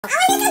I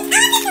want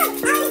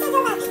this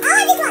one.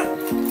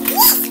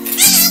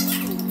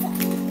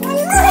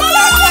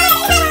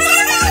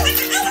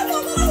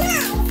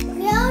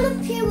 We all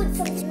play with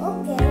something.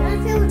 Okay, I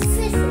play with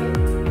Fishin.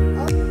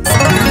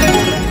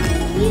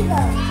 Here you go.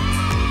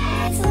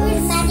 Okay, so we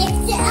magic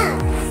it up.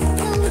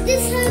 So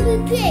this is how we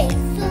play.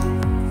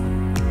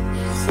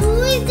 So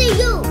where's the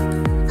yolk?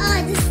 I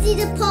just see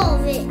the part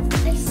of it.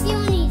 I see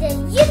only the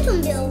yolk on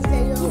the yolk.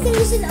 You can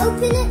just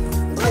open it.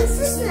 Once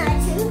this night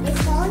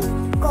it's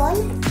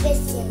gone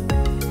fishing.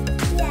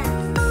 Yeah.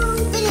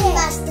 Spinning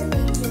master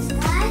makes this,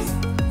 guys.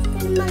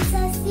 Spinning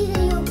master, see the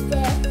yolk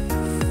there.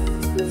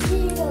 You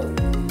see the yolk.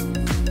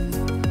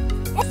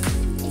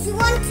 If you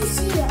want to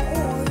see it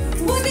all,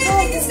 who do you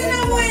think is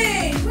gonna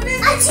win?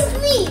 I choose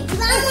me,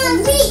 because I want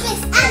the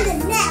biggest and the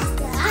last.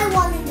 I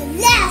wanted the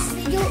last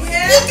video.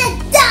 Yeah. It's a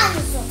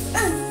dinosaur.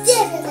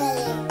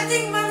 Definitely. I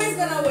think Mommy's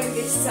gonna win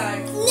this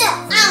time. No,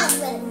 I'm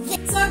gonna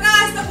win. So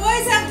guys, the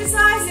boys have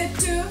decided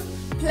to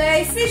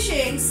play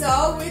fishing,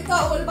 so we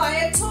thought we'll buy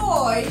a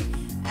toy,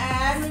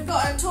 and we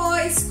got a toy.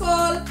 It's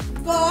called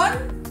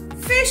Gone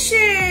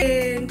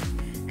Fishing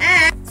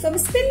and some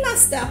Spin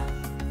Master.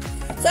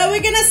 So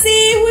we're gonna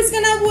see who's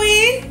gonna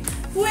win.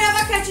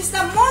 Whoever catches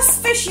the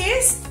most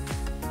fishes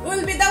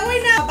will be the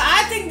winner. But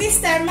I think this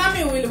time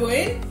Mommy will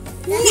win.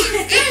 I'm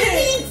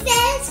being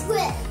friends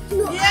with.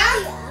 No, Yeah. I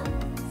am.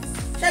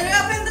 Shall we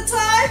open the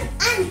toy?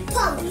 And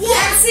pump. And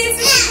Yeah. see if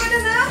it's good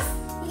enough?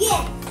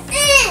 Yeah.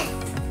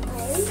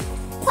 And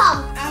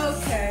pump.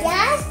 Okay.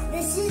 Guys,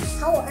 this is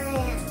how I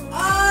am.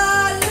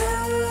 Oh,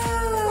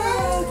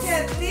 look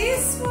at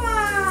this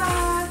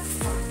one.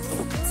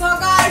 So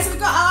guys, we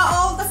got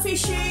all the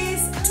fishes,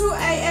 2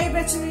 AA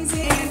batteries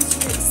in,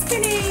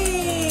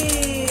 spinning.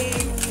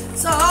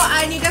 So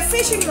I need a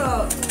fishing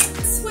rod.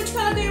 Which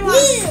color do you want?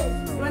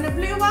 Blue. You want a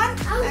blue one?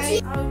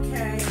 Okay.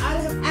 Okay.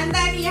 And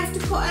then you have to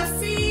put a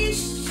fish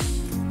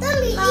Don't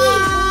be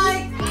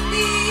like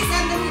this,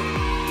 and then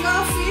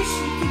your fish,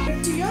 you keep it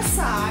to your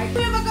side.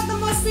 Whoever got the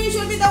most fish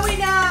will be the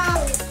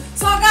winner.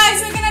 So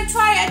guys, we're gonna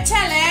try a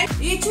challenge.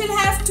 Each will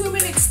have 2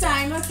 minutes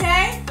time,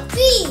 okay?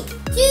 3,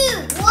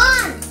 2,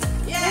 1.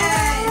 Yay!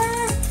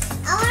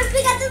 I want to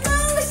pick up the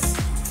most.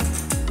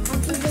 I'm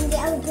keeping the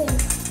open.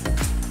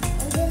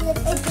 I'm going to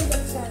open the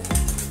sun.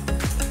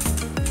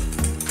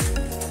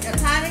 Your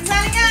time is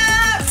running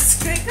up.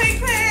 Quick, quick,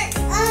 quick.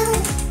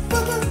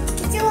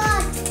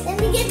 Joanne, let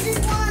me get this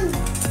one.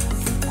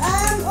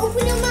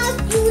 Open your mouth,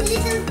 you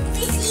little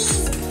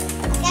fishy.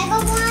 Okay, I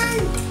got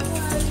one.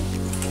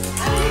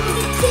 I'm going to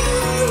get 2.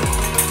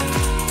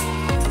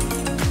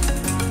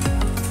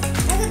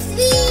 I got 3.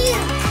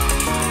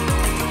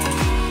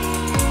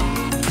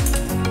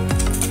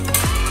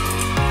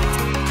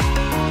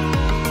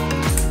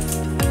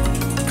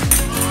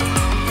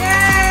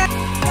 Yeah.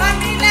 1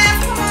 minute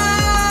left. Come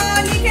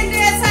on. You can do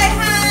it,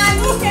 Saihan.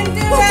 You can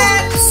do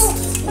it.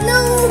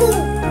 No.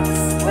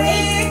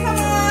 Wait, come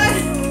on.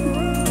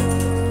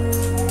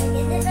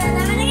 Get this one.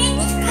 I'm going to get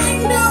this one.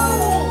 No.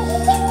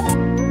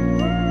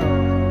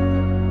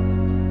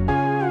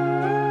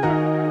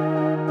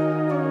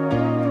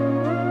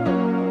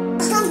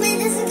 Something,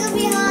 this is going to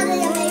be harder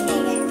than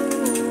making it.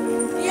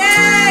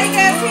 Yeah, you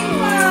got a pink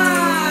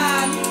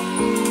one.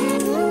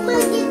 I'm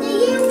going to get the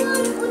yellow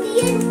one or the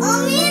yellow. Oh,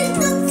 man, it's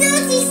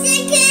 30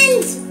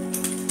 seconds.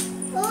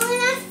 Oh,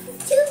 that's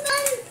too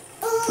fun.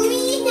 Oh,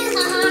 yeah.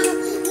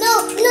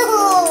 No.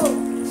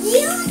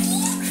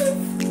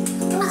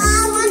 I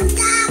want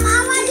that.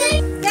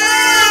 Go!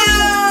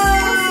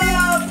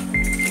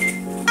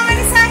 How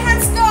many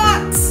Saihan's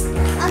got?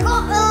 I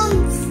got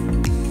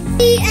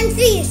 3 and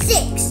 3 is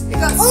 6. You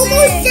got Almost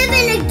 6.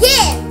 7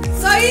 again.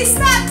 So you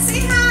start,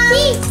 Saihan.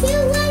 3, 2,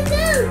 1,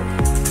 go.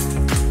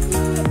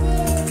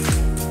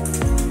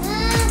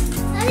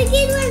 I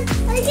get one.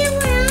 I get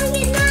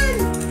none.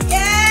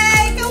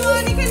 Yay! Come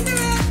on, you can do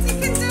it. You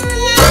can do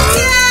it.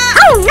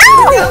 Yeah. Oh You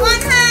got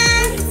 1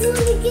 hand. I want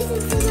to get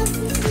it from the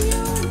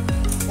video.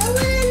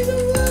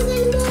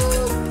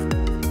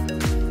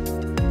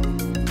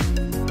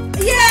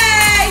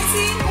 Yay!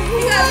 See? You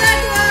got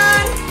that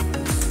one.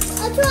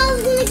 I thought I was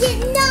going to get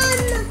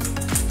none.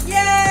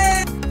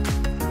 Yay!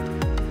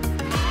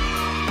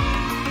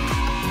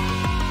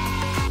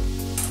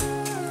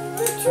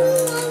 But true,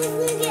 I was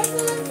going to get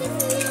from the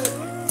video.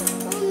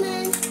 Oh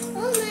man.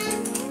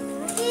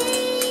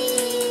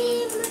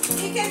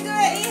 You can do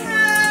it,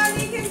 Ihan.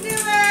 You can do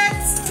it.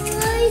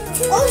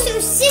 Also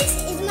 6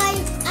 is my,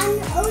 and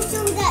also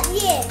that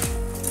year.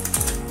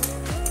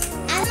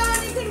 And Come on,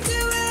 you can do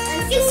I'm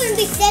it. still going to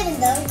be 7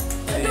 though.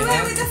 Do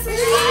it with the fish.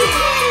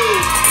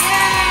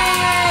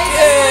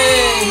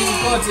 Yay, you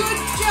got it.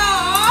 Good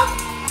job.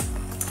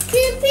 Can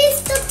you please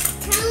stop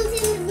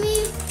counting me?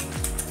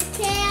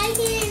 Okay, I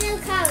can now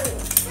count.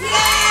 Yay!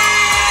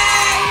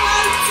 Well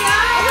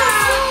I got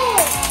done.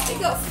 4. You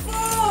got 4. I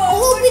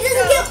hope he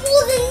doesn't get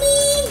more than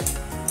me.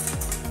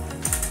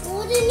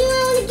 More than you I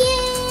want to get.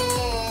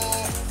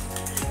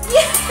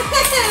 Yeah.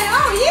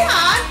 Oh,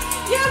 Ihan,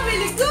 you're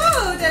really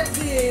good at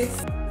this.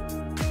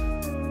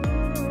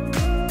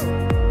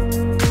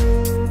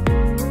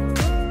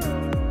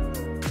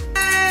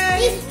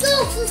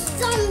 also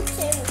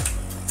something.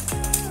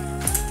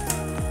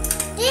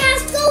 They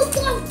have so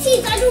soft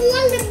teeth. I don't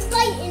want them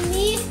biting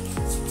me.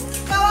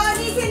 Go on,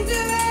 you can do it.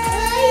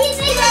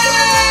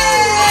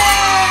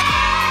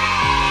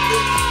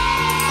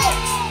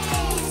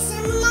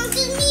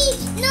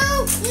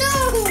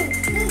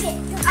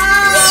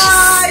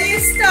 You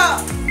stop.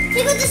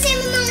 They got the same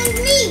amount as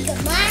me,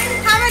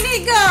 man. How many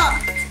you got?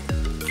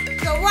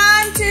 Got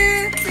 1,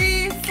 2,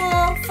 3,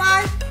 4,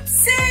 5, 6.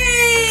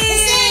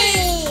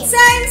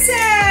 Same.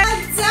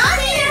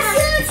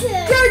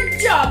 Good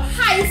job.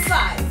 High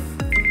five.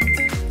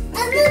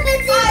 High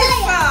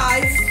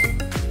five.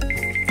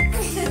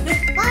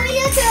 Mommy,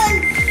 your turn.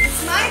 It's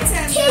my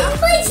turn. 2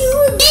 by 2,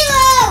 0.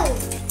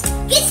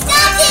 Get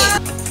started.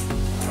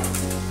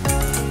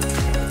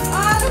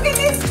 Oh, look at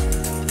this.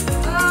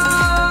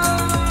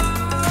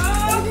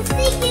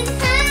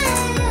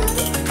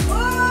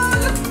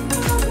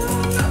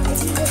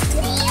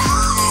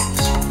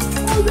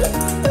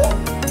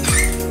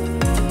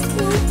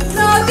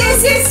 No,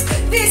 this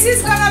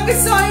is gonna be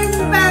so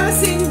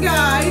embarrassing,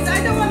 guys. I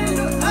don't want to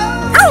do.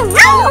 Oh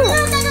no!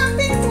 Look at the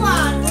big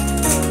one.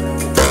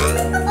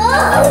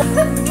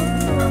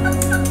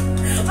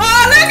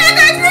 Oh, look at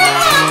that green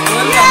one.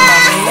 Yeah.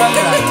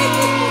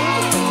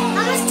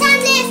 How much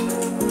time left?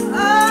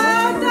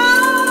 Oh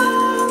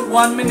no!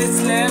 1 minute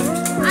left.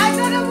 I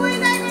gotta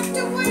win. I got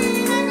to win.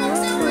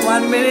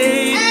 1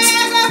 minute.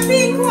 I got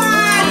pink one.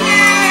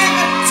 Yeah, I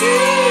got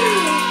 2.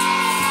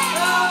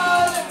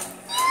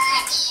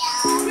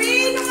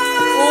 Green one.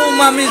 Oh,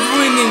 mommy's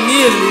winning.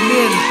 Nearly.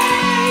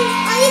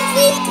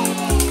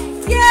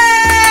 Yay!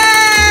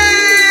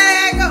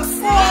 I got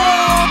 4.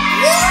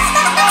 Yes!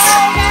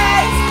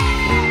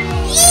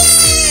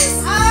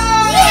 Oh,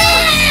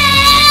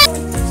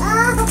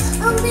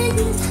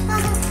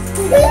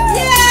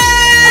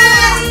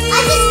 I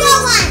just got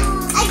one.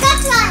 I got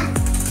one.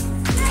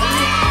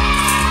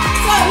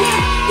 so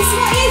it's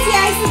more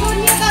easier if you go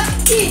near that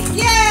kid.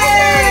 Yay!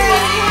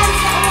 You have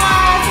got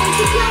one. So you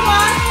keep your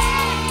one.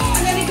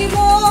 And then you do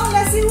more.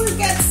 Let's see who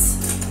gets.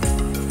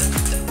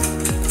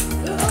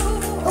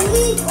 I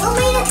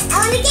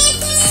want to get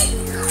it.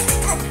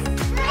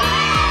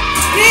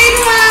 Green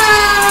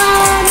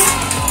one!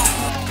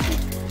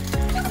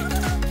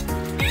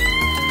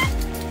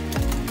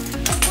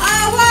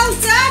 Oh, well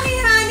done,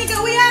 Ihan. You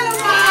got yellow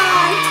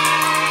one.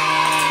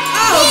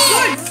 Oh,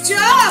 good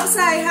job,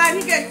 Saihan.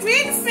 You got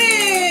green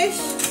fish.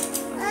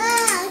 I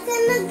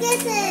cannot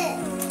get it.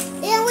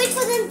 Yeah, wait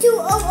for them to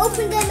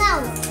open their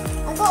mouth.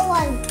 I got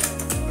one.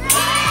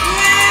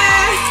 Yeah.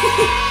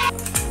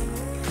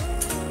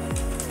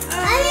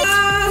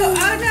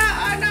 Oh no,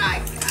 I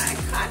can't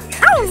get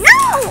it. Oh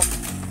no!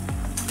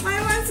 My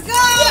one's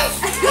gone.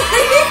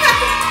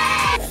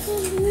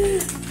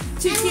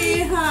 Cheeky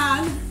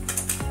Ihan.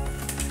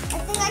 I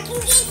think I can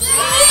get it.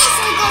 Yes,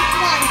 I got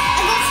one.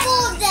 I got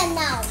 4 of them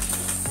now.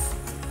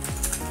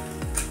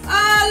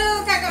 Oh,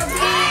 look, I got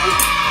blue.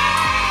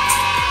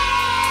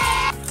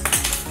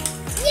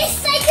 Yes,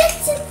 I got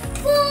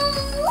 4.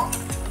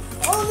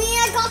 Oh, me,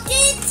 I got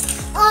it.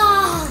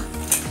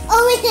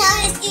 Oh, wait,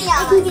 now it's here. I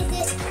can get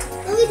it.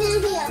 Oh, wait,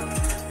 down here.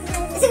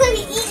 It's going to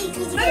be easy.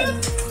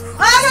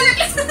 Oh, look.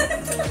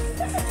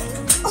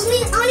 Oh, me,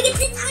 I want to get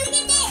it. I want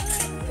to get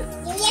it.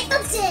 You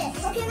got it.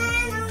 Okay,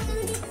 man, I'm going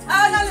to get it.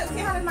 Oh, no, look,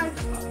 you have it, mine.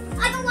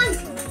 I got one.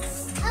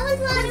 I want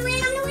one. I'm going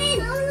to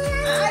win. I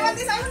want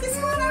this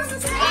one. I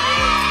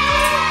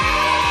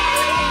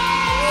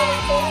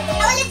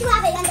will let you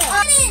have it.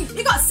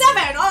 You got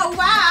 7. Oh,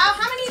 wow.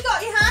 How many you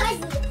got, Ihan?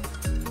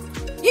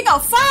 You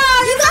got 5.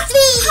 You got 3.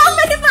 How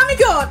many have Mommy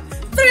got?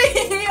 3.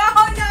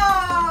 Oh, no.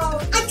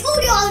 I told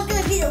you I was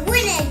going to be the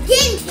winner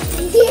again.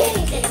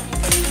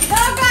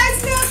 Oh, guys,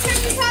 look. Check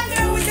the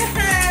thunder with the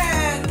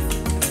hand.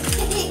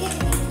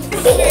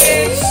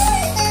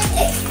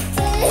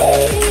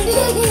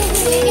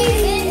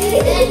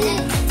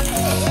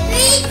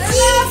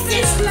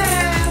 Fish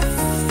left.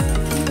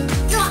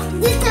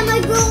 This time I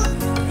go.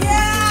 Yeah.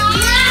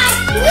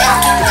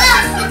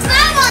 It's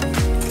my one.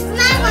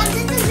 My one.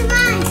 This is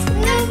mine.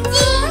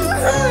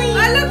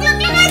 Oh, look,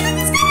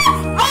 this guy.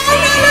 Oh,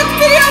 no, look.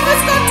 3 of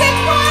us got take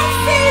 1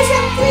 fish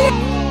and 3.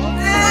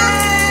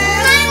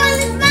 My one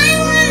is my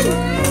one.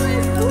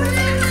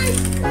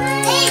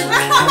 Hey.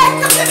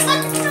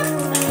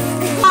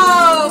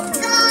 Oh.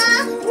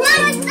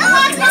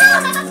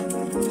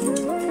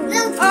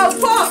 No. Oh,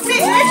 4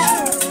 fish.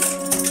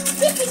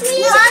 This is me.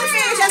 1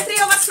 fish and 3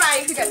 of us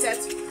trying to get it.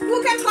 Who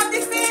can cut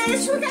this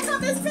fish? Who can cut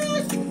this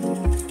fish?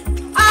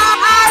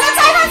 Let's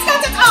Taihan's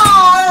got it.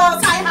 Oh,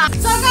 Taihan.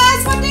 So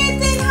guys, what do you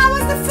think? How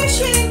was the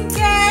fishing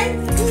game?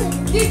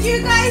 Did you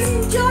guys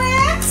enjoy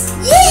it?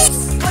 Yes.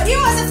 Oh, it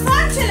was a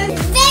fun challenge.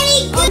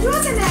 Very good.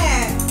 Wasn't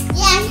it?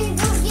 Yeah, I'm going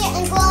to go get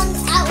and go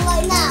out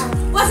right now.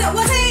 Was it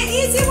an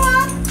easy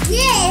one?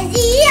 Yeah,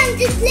 I'm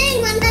just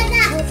playing one right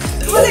now.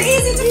 Was it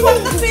easy to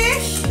cut the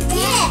fish?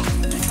 Yeah.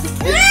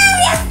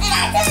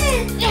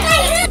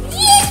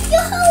 Yes,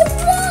 you hold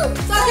on.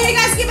 So do you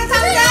guys give a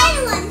thumbs up?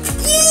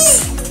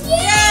 Yes.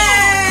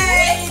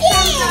 Yay!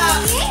 Thumbs up.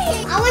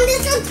 I want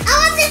this one. I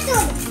want this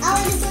one. I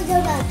want this one so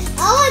bad.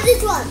 got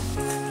this one.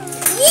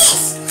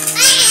 Yes!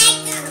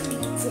 I got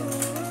it.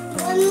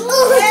 One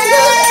more.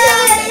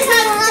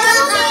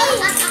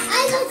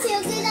 I got you.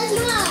 Okay, that's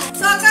mine.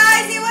 So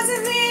guys, it was a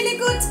really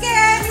good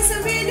game. It's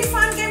a really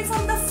fun game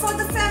for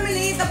the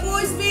family. The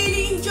boys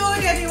really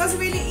enjoyed it. It was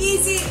really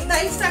easy.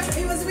 The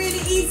instruction, it was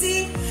really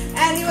easy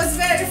and it was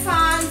very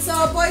fun.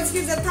 So boys,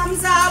 give it a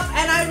thumbs up,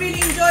 and I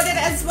really enjoyed it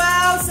as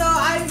well. So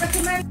I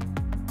recommend